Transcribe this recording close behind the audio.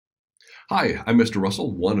Hi, I'm Mr.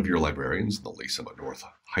 Russell, one of your librarians in the Lee Summit North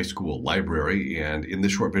High School Library, and in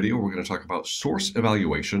this short video, we're going to talk about source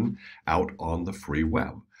evaluation out on the free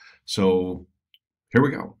web. So here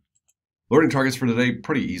we go. Learning targets for today,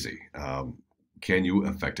 pretty easy. Can you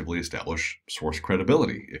effectively establish source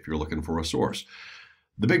credibility if you're looking for a source?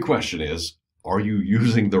 The big question is, are you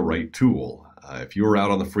using the right tool? If you're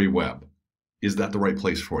out on the free web, is that the right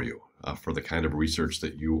place for you for the kind of research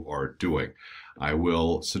that you are doing? I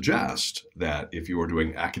will suggest that if you are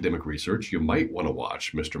doing academic research, you might want to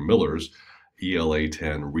watch Mr. Miller's ELA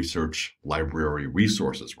 10 Research Library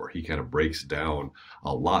Resources, where he kind of breaks down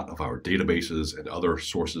a lot of our databases and other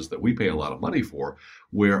sources that we pay a lot of money for,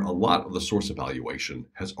 where a lot of the source evaluation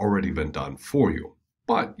has already been done for you.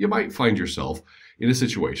 But you might find yourself in a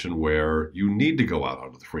situation where you need to go out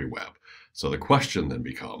onto the free web. So the question then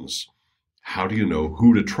becomes, how do you know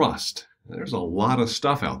who to trust? There's a lot of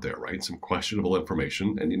stuff out there, right? Some questionable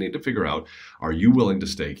information, and you need to figure out, are you willing to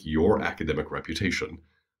stake your academic reputation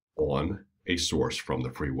on a source from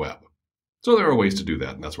the free web? So there are ways to do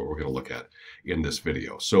that, and that's what we're going to look at in this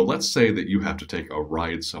video. So let's say that you have to take a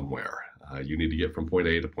ride somewhere. You need to get from point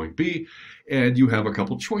A to point B, and you have a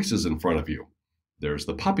couple choices in front of you. There's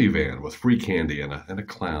the puppy van with free candy and a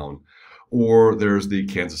clown. Or there's the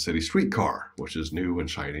Kansas City streetcar, which is new and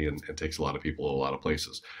shiny and takes a lot of people to a lot of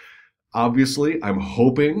places. Obviously, I'm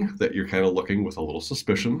hoping that you're kind of looking with a little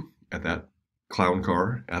suspicion at that clown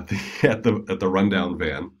car, at the rundown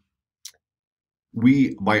van.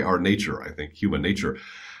 We, by our nature, I think human nature,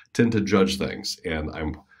 tend to judge things, and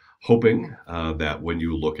I'm hoping that when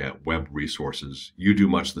you look at web resources, you do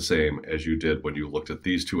much the same as you did when you looked at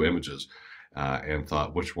these two images and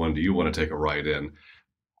thought, which one do you want to take a ride in?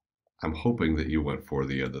 I'm hoping that you went for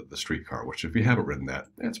the streetcar, which if you haven't ridden that,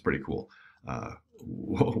 that's pretty cool.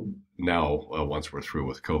 Now, once we're through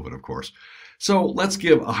with COVID, of course. So let's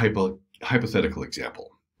give a hypothetical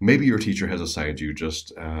example. Maybe your teacher has assigned you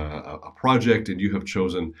just a project and you have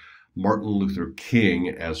chosen Martin Luther King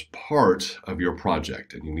as part of your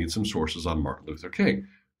project, and you need some sources on Martin Luther King.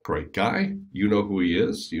 Great guy, you know who he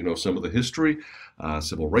is, you know some of the history,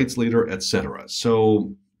 civil rights leader, etc.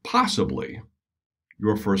 So possibly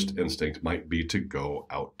your first instinct might be to go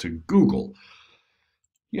out to Google.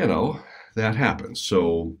 You know, that happens.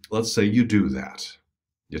 So let's say you do that.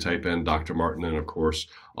 You type in Dr. Martin, and of course,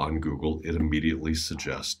 on Google, it immediately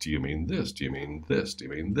suggests, do you mean this? Do you mean this? Do you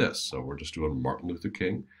mean this? So we're just doing Martin Luther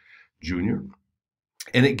King Jr.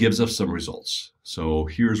 And it gives us some results. So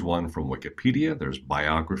here's one from Wikipedia. There's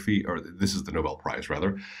biography, or this is the Nobel Prize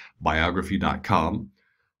rather, biography.com.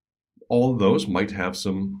 All of those might have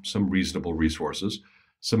some reasonable resources,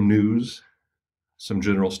 some news, some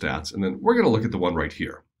general stats, and then we're going to look at the one right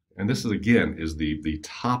here. And this is, again, is the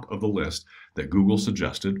top of the list that Google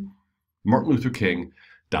suggested,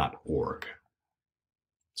 martinlutherking.org.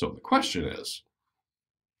 So the question is,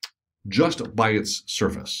 just by its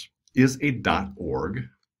surface, is a .org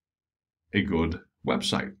a good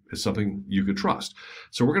website? Is something you could trust?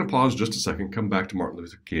 So we're going to pause just a second, come back to Martin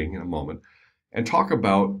Luther King in a moment, and talk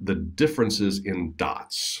about the differences in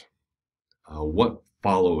dots. What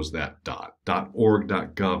follows that dot? .org,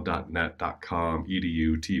 .gov, .net, .com,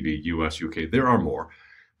 .edu, TV, US, UK. There are more,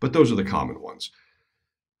 but those are the common ones.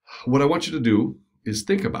 What I want you to do is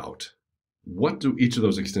think about, what do each of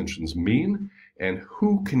those extensions mean and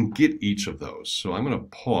who can get each of those? So I'm going to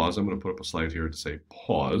pause. I'm going to put up a slide here to say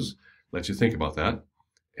pause, let you think about that,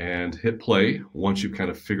 and hit play once you've kind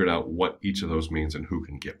of figured out what each of those means and who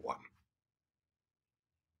can get one.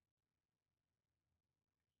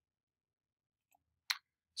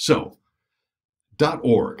 So,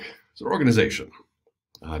 .org is an organization.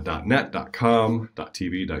 .net, .com,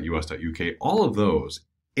 .tv, .us, .uk, all of those,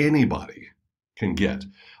 anybody can get.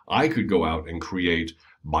 I could go out and create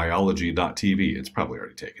biology.tv. It's probably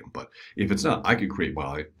already taken, but if it's not, I could create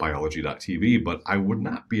biology.tv, but I would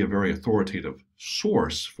not be a very authoritative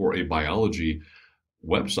source for a biology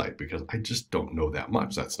website because I just don't know that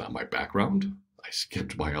much. That's not my background. I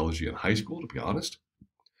skipped biology in high school, to be honest.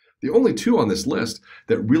 The only two on this list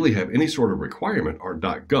that really have any sort of requirement are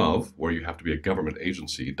 .gov, where you have to be a government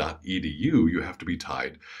agency, .edu, you have to be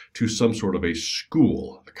tied to some sort of a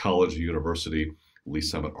school, a college, a university, Lee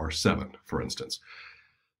Summit R7, for instance.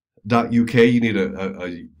 .uk, you need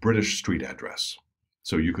a British street address.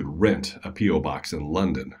 So you could rent a P.O. box in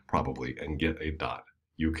London, probably, and get a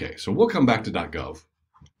 .uk. So we'll come back to .gov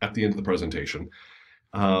at the end of the presentation.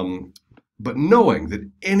 But knowing that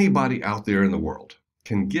anybody out there in the world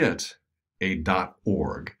can get a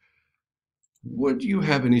 .org, would you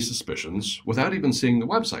have any suspicions, without even seeing the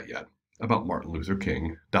website yet, about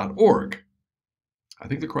martinlutherking.org? I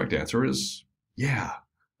think the correct answer is yeah.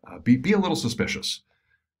 be a little suspicious.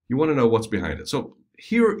 You want to know what's behind it. So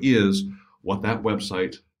here is what that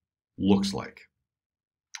website looks like,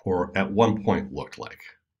 or at one point looked like.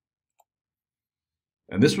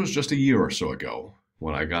 And this was just a year or so ago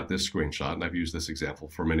when I got this screenshot, and I've used this example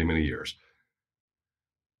for many, many years.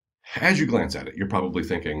 As you glance at it, you're probably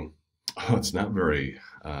thinking, oh, it's not very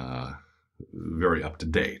up to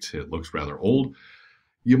date. It looks rather old.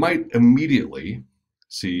 You might immediately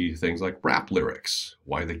see things like rap lyrics,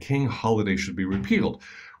 why the King holiday should be repealed,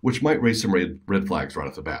 which might raise some red flags right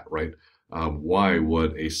off the bat, right? Why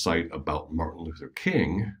would a site about Martin Luther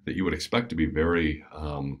King that you would expect to be very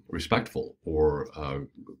respectful or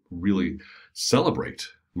really celebrate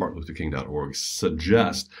martinlutherking.org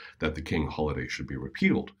suggest that the King holiday should be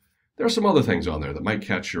repealed? There are some other things on there that might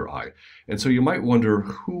catch your eye. And so you might wonder,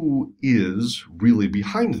 who is really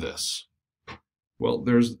behind this? Well,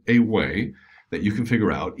 there's a way that you can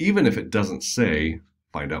figure out, even if it doesn't say,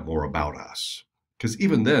 find out more about us. Because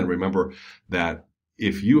even then, remember that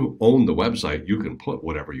if you own the website, you can put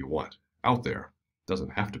whatever you want out there. It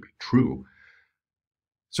doesn't have to be true.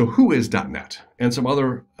 So whois.net and some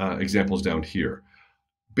other examples down here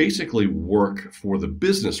basically work for the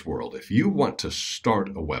business world. If you want to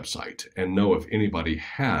start a website and know if anybody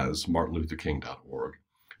has martinlutherking.org,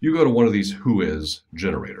 you go to one of these whois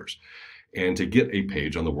generators. And to get a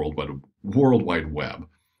page on the World Wide Web,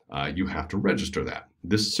 you have to register that.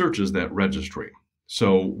 This searches that registry.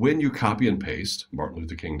 So when you copy and paste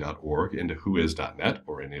martinlutherking.org into whois.net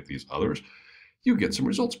or any of these others, you get some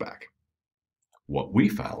results back. What we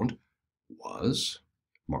found was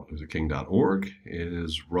martinlutherking.org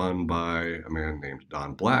is run by a man named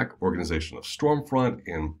Don Black, organization of Stormfront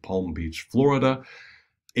in Palm Beach, Florida.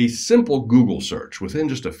 A simple Google search within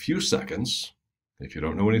just a few seconds, if you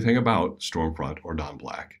don't know anything about Stormfront or Don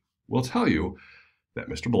Black, will tell you that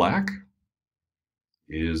Mr. Black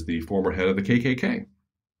is the former head of the KKK.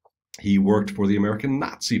 He worked for the American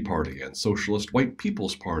Nazi Party and Socialist White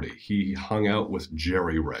People's Party. He hung out with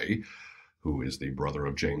Jerry Ray, who is the brother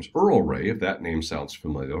of James Earl Ray. If that name sounds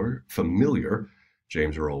familiar,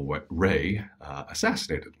 James Earl Ray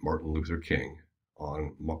assassinated Martin Luther King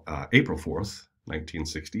on April 4th,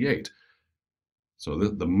 1968. So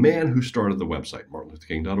the man who started the website,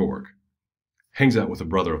 martinlutherking.org, hangs out with the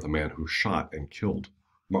brother of the man who shot and killed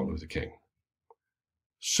Martin Luther King.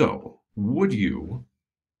 So, would you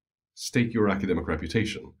stake your academic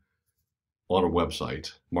reputation on a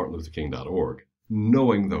website, martinlutherking.org,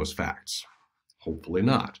 knowing those facts? Hopefully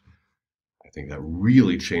not. I think that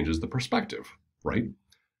really changes the perspective, right?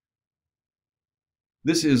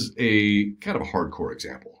 This is a kind of a hardcore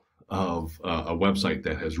example of a website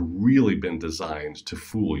that has really been designed to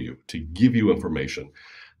fool you, to give you information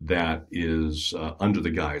that is under the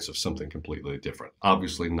guise of something completely different.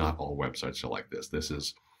 Obviously, not all websites are like this. This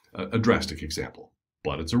is a drastic example,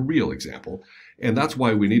 but it's a real example. And that's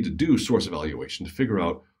why we need to do source evaluation to figure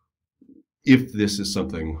out if this is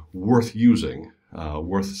something worth using,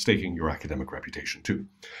 worth staking your academic reputation to.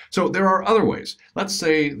 So there are other ways. Let's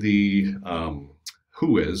say the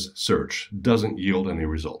whois search doesn't yield any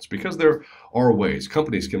results, because there are ways.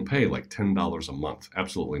 Companies can pay like $10 a month,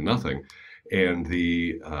 absolutely nothing, and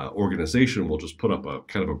the organization will just put up a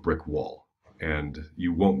kind of a brick wall, and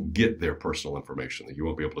you won't get their personal information. You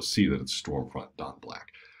won't be able to see that it's Stormfront Don Black.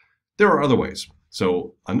 There are other ways.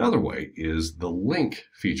 So another way is the link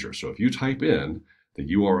feature. So if you type in the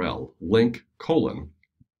URL link :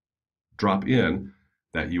 drop in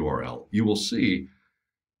that URL, you will see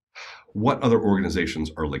what other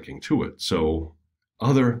organizations are linking to it. So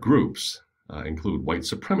other groups include white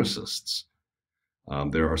supremacists.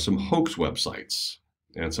 There are some hoax websites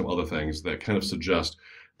and some other things that kind of suggest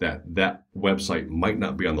that that website might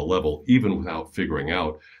not be on the level, even without figuring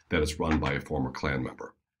out that it's run by a former Klan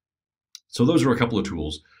member. So those are a couple of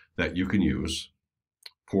tools that you can use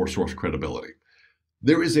for source credibility.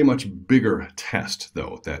 There is a much bigger test,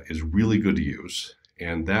 though, that is really good to use,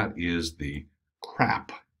 and that is the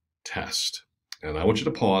CRAP test. And I want you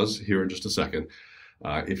to pause here in just a second.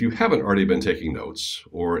 If you haven't already been taking notes,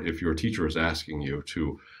 or if your teacher is asking you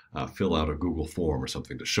to fill out a Google form or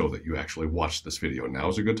something to show that you actually watched this video, now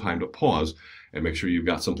is a good time to pause and make sure you've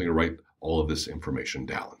got something to write all of this information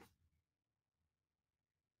down.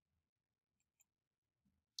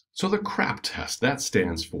 So the CRAP test, that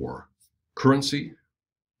stands for currency,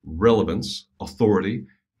 relevance, authority,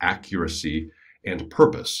 accuracy, and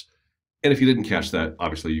purpose. And if you didn't catch that,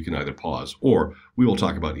 obviously you can either pause, or we will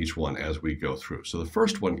talk about each one as we go through. So the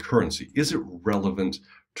first one, currency. Is it relevant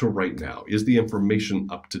to right now? Is the information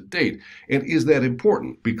up to date? And is that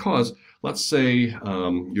important? Because let's say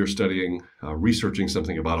you're studying, researching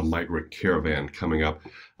something about a migrant caravan coming up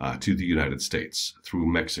to the United States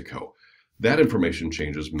through Mexico. That information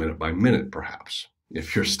changes minute by minute, perhaps.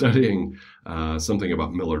 If you're studying something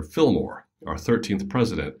about Millard Fillmore, our 13th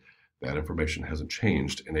president, that information hasn't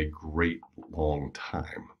changed in a great long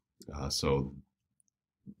time. So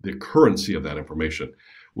the currency of that information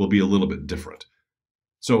will be a little bit different.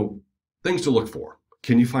 So things to look for.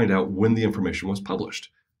 Can you find out when the information was published?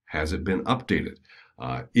 Has it been updated?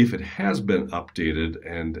 If it has been updated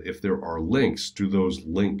and if there are links, do those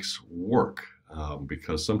links work?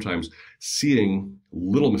 Because sometimes seeing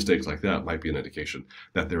little mistakes like that might be an indication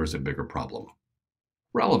that there is a bigger problem.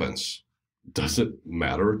 Relevance. Does it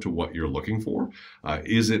matter to what you're looking for?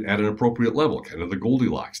 Is it at an appropriate level? Kind of the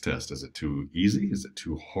Goldilocks test. Is it too easy? Is it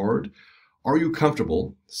too hard? Are you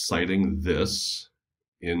comfortable citing this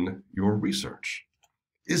in your research?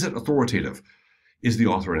 Is it authoritative? Is the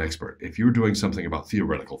author an expert? If you're doing something about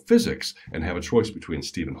theoretical physics and have a choice between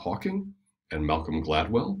Stephen Hawking and Malcolm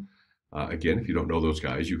Gladwell, again, if you don't know those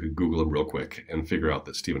guys, you could Google them real quick and figure out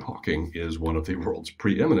that Stephen Hawking is one of the world's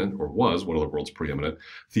preeminent, or was one of the world's preeminent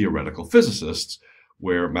theoretical physicists,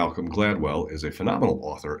 where Malcolm Gladwell is a phenomenal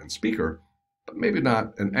author and speaker, but maybe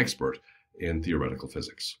not an expert in theoretical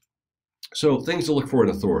physics. So things to look for in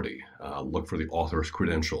authority. Look for the author's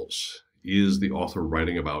credentials. Is the author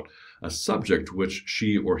writing about a subject which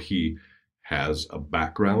she or he has a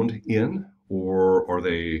background in? Or are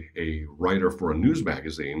they a writer for a news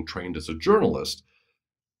magazine trained as a journalist,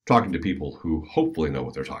 talking to people who hopefully know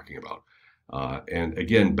what they're talking about? And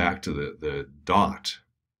again, back to the dot.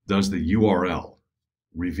 Does the URL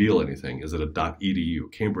reveal anything? Is it a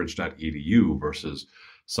 .edu? Cambridge.edu versus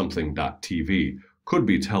something.tv could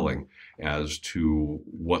be telling as to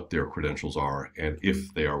what their credentials are and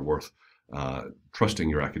if they are worth trusting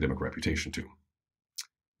your academic reputation to.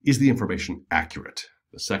 Is the information accurate?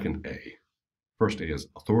 The second A. First A is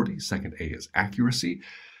authority. Second A is accuracy.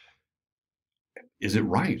 Is it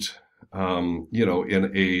right?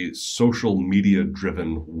 In a social media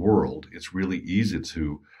driven world, it's really easy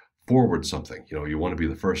to forward something. You want to be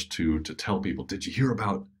the first to tell people, did you hear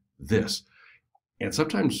about this? And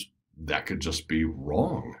sometimes that could just be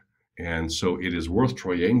wrong. And so it is worth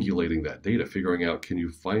triangulating that data, figuring out, can you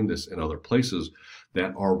find this in other places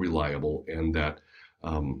that are reliable and that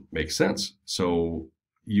make sense? So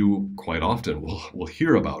you quite often will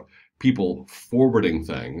hear about people forwarding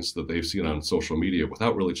things that they've seen on social media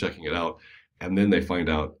without really checking it out. And then they find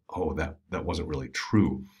out, oh, that wasn't really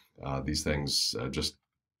true. These things just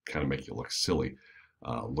kind of make you look silly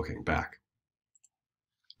looking back.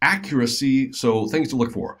 Accuracy, so things to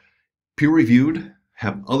look for. Peer-reviewed.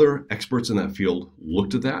 Have other experts in that field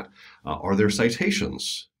looked at that? Are there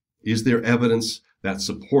citations? Is there evidence that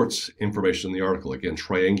supports information in the article? Again,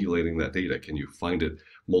 triangulating that data. Can you find it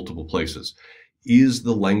multiple places? Is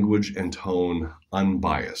the language and tone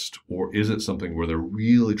unbiased? Or is it something where they're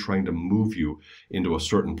really trying to move you into a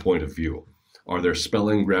certain point of view? Are there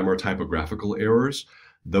spelling, grammar, typographical errors?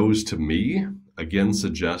 Those, to me, again,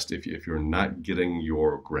 suggest if you're not getting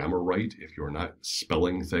your grammar right, if you're not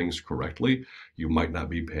spelling things correctly, you might not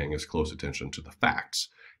be paying as close attention to the facts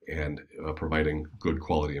and providing good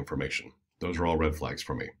quality information. Those are all red flags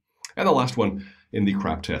for me. And the last one in the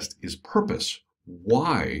CRAP test is purpose.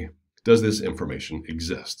 Why does this information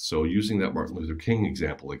exist? So using that Martin Luther King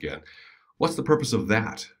example again, what's the purpose of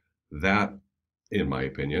that? That, in my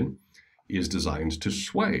opinion, is designed to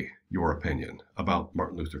sway your opinion about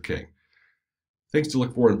Martin Luther King. Things to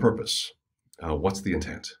look for in purpose. What's the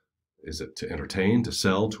intent? Is it to entertain, to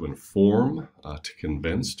sell, to inform, to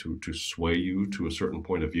convince, to sway you to a certain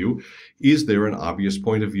point of view? Is there an obvious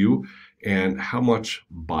point of view? And how much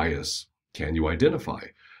bias can you identify?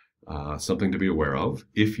 Something to be aware of.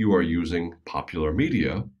 If you are using popular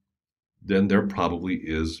media, then there probably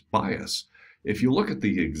is bias. If you look at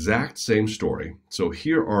the exact same story, so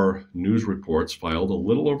here are news reports filed a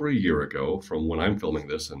little over a year ago from when I'm filming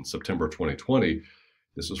this in September 2020.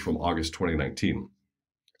 This is from August 2019.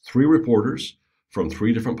 3 reporters from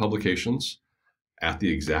 3 different publications at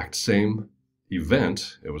the exact same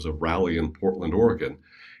event. It was a rally in Portland, Oregon.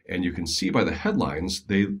 And you can see by the headlines,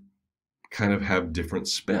 they kind of have different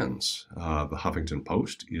spins. The Huffington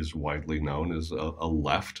Post is widely known as a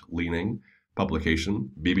left-leaning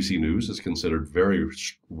publication. BBC News is considered very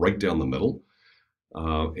right down the middle.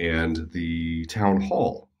 And the Town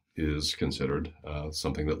Hall is considered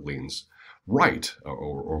something that leans right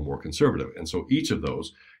or more conservative. And so each of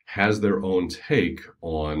those has their own take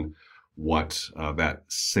on what that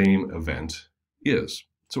same event is.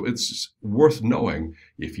 So it's worth knowing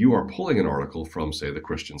if you are pulling an article from, say, the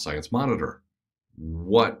Christian Science Monitor,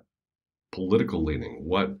 what political leaning,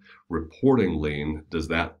 what reporting lean does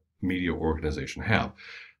that media organization have?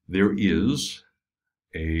 There is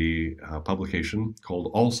a publication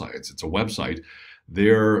called All Sides. It's a website.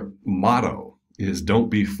 Their motto is don't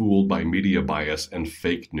be fooled by media bias and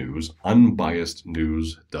fake news. Unbiased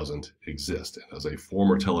news doesn't exist. And as a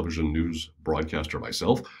former television news broadcaster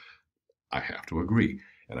myself, I have to agree.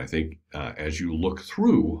 And I think as you look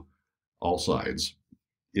through All Sides,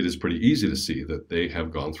 it is pretty easy to see that they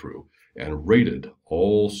have gone through and rated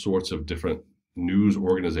all sorts of different news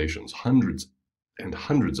organizations, hundreds and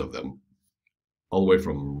hundreds of them, all the way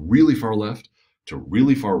from really far left to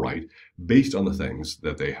really far right, based on the things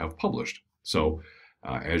that they have published. So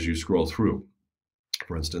as you scroll through,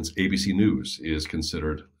 for instance, ABC News is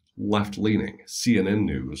considered left-leaning. CNN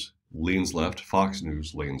News leans left. Fox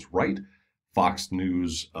News leans right. Fox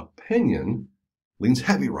News Opinion leans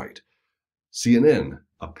heavy right. CNN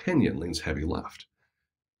Opinion leans heavy left.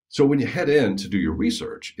 So when you head in to do your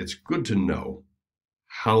research, it's good to know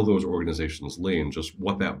how those organizations lean, just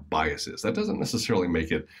what that bias is. That doesn't necessarily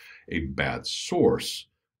make it a bad source,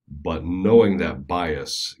 but knowing that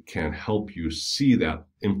bias can help you see that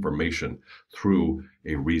information through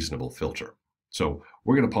a reasonable filter. So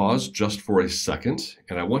we're going to pause just for a second,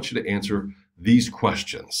 and I want you to answer these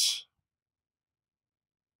questions.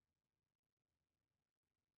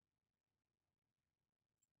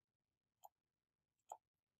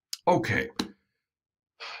 Okay.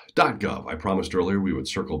 .gov. I promised earlier we would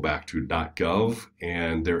circle back to .gov,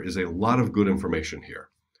 and there is a lot of good information here.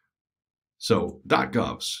 So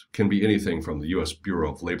 .govs can be anything from the U.S.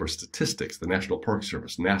 Bureau of Labor Statistics, the National Park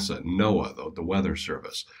Service, NASA, NOAA, the Weather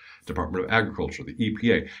Service, Department of Agriculture, the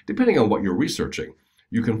EPA. Depending on what you're researching,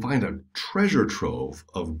 you can find a treasure trove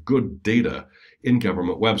of good data in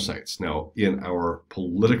government websites. Now, in our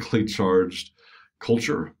politically charged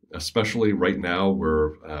culture, especially right now,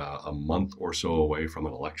 we're a month or so away from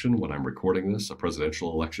an election when I'm recording this, a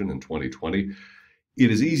presidential election in 2020.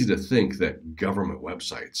 It is easy to think that government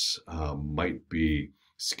websites might be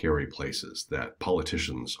scary places, that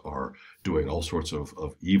politicians are doing all sorts of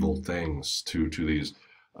evil things to these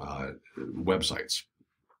websites.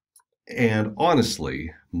 And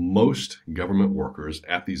honestly, most government workers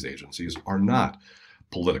at these agencies are not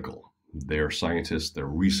political. They're scientists, they're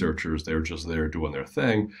researchers, they're just there doing their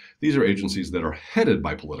thing. These are agencies that are headed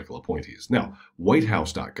by political appointees. Now,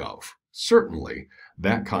 whitehouse.gov, certainly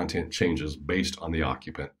that content changes based on the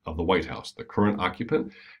occupant of the White House. The current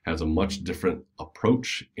occupant has a much different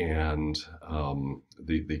approach, and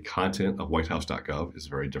the content of whitehouse.gov is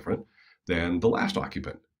very different than the last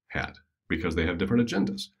occupant had, because they have different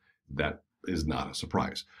agendas. That is not a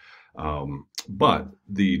surprise. But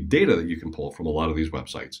the data that you can pull from a lot of these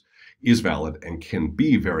websites is valid and can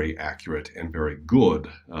be very accurate and very good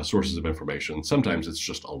sources of information. Sometimes it's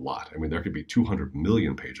just a lot. I mean, there could be 200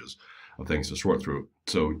 million pages of things to sort through.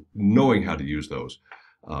 So knowing how to use those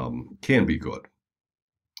can be good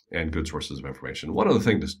and good sources of information. One other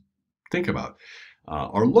thing to think about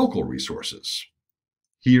are local resources.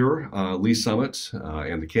 Here, Lee Summit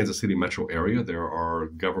and the Kansas City metro area, there are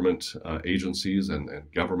government agencies and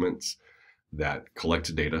governments that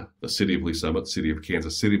collect data. The city of Lee Summit, city of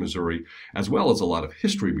Kansas City, Missouri, as well as a lot of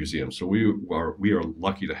history museums. So we are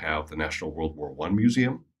lucky to have the National World War I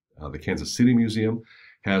Museum. The Kansas City Museum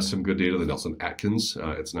has some good data. The Nelson Atkins,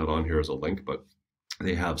 it's not on here as a link, but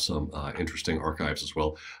they have some interesting archives as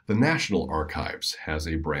well. The National Archives has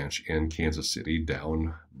a branch in Kansas City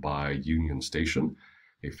down by Union Station.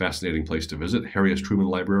 A fascinating place to visit. Harry S. Truman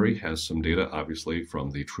Library has some data, obviously,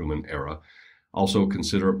 from the Truman era. Also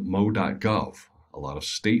consider mo.gov, a lot of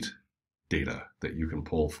state data that you can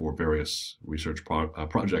pull for various research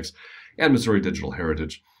projects. And Missouri Digital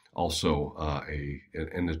Heritage, also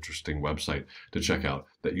an interesting website to check out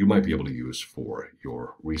that you might be able to use for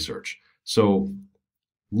your research. So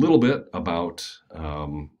a little bit about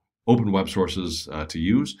open web sources to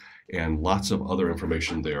use, and lots of other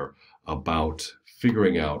information there about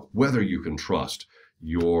figuring out whether you can trust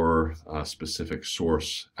your specific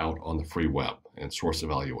source out on the free web and source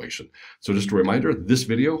evaluation. So just a reminder, this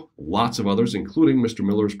video, lots of others, including Mr.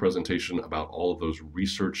 Miller's presentation about all of those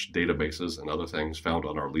research databases and other things found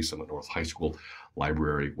on our Lee Summit North High School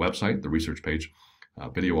Library website, the research page,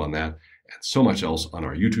 video on that, and so much else on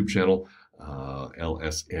our YouTube channel,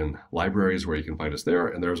 LSN Libraries, where you can find us there.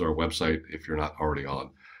 And there's our website if you're not already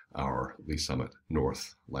on our Lee Summit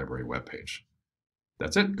North Library webpage.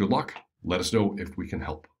 That's it. Good luck. Let us know if we can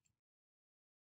help.